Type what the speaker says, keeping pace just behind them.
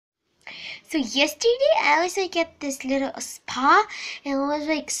So yesterday I was like at this little spa and it was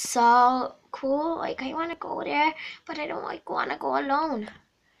like so cool. Like I wanna go there, but I don't like wanna go alone.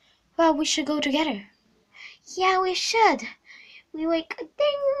 Well, we should go together. Yeah, we should. We like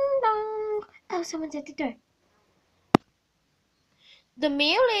ding dong. Oh, someone's at the door. The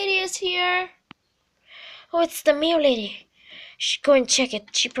mail lady is here. Oh, it's the mail lady. Should go and check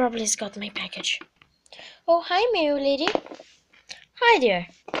it. She probably has got my package. Oh, hi, mail lady. Hi there.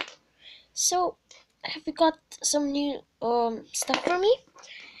 So, have you got some new stuff for me?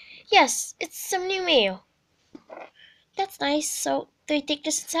 Yes, it's some new mail. That's nice. So, do you take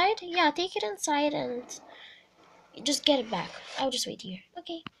this inside? Yeah, take it inside and just get it back. I'll just wait here.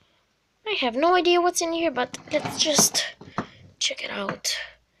 Okay. I have no idea what's in here, but let's just check it out.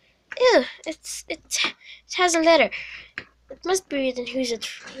 Ew, it has a letter. It must be written who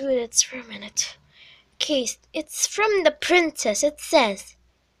it's from in it. Okay, it's from the princess. It says,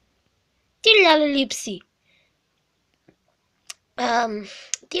 "Dear Lalaloopsy,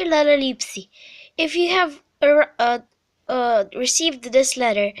 dear Lalaloopsy, if you have received this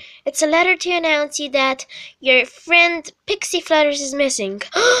letter, it's a letter to announce you that your friend Pixie Flutters is missing."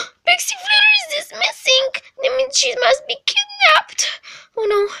 Pixie Flutters is missing. That means she must be kidnapped. Oh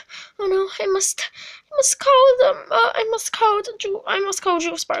no! I must call them. I must call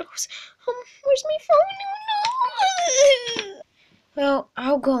Jewel Sparkles. Where's my phone? Oh no! Well,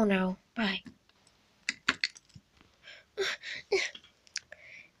 I'll go now. Bye.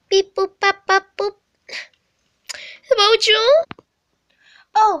 Beep boop bop bop boop. Hello, Jewel.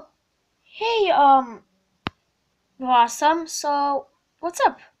 Oh, hey, Blossom. So, what's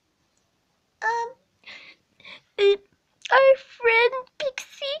up? Our friend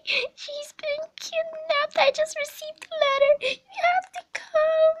Pixie, she's been kidnapped. I just received a letter. You have to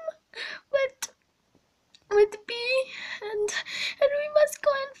come with me, and we must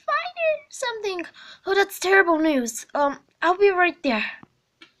go and find her. Something. Oh, that's terrible news. I'll be right there.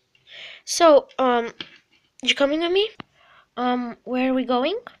 So, you coming with me? Where are we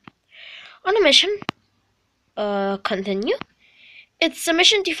going? On a mission. Continue. It's a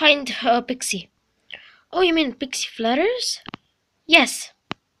mission to find Pixie. Oh, you mean Pixie Flutters? Yes.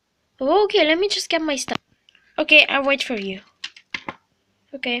 Okay, let me just get my stuff. Okay, I'll wait for you.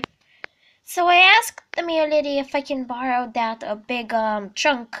 Okay. So I asked the mail lady if I can borrow that big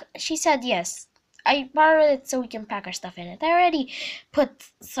trunk. She said yes. I borrowed it so we can pack our stuff in it. I already put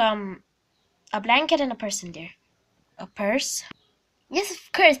a blanket and a purse in there. A purse? Yes,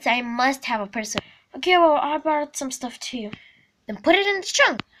 of course. I must have a purse. Okay, well, I brought some stuff too. Then put it in the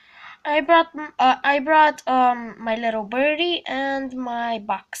trunk. I brought my little birdie and my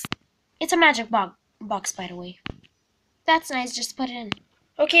box. It's a magic box, by the way. That's nice. Just put it in.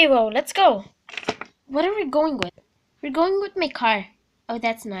 Okay, well, let's go. What are we going with? We're going with my car. Oh,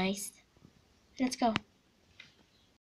 that's nice. Let's go.